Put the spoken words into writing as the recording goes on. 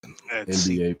It's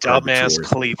NBA dumbass purgatory.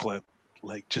 Cleveland.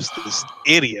 Like, just this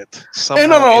idiot. And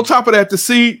no, on top of that, to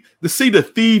see the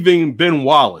thieving Ben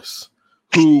Wallace,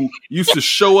 who used to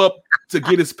show up to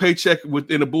get his paycheck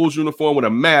in a Bulls uniform with a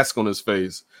mask on his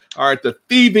face. All right, the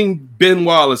thieving Ben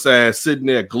Wallace ass sitting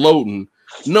there gloating,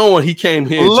 knowing he came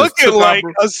here looking like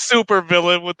a super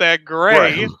villain with that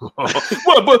gray. Right.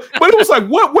 but it was like,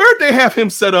 where'd they have him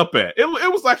set up at? It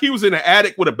was like he was in an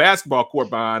attic with a basketball court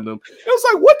behind him. It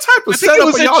was like, what type of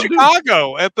setup are y'all doing?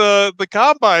 Chicago at the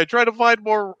combine, trying to find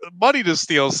more money to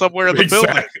steal somewhere in the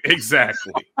building.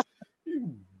 Exactly.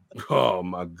 Oh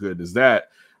my goodness,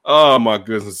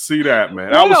 see that,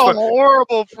 man. What a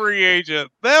horrible free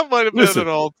agent. That might have been an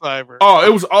all-timer. Oh,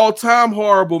 it was all-time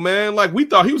horrible, man. Like, we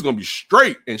thought he was gonna be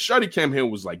straight, and Shuddy came here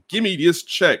and was like, give me this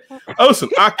check. Listen,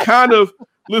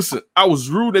 I was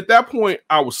rude at that point.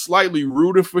 I was slightly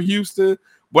rooting for Houston,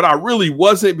 but I really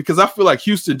wasn't, because I feel like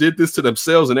Houston did this to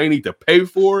themselves and they need to pay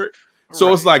for it.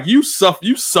 So It's like you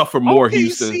suffer more,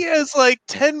 Houston. OKC has like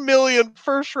 10 million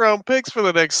first-round picks for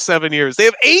the next 7 years. They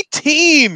have 18.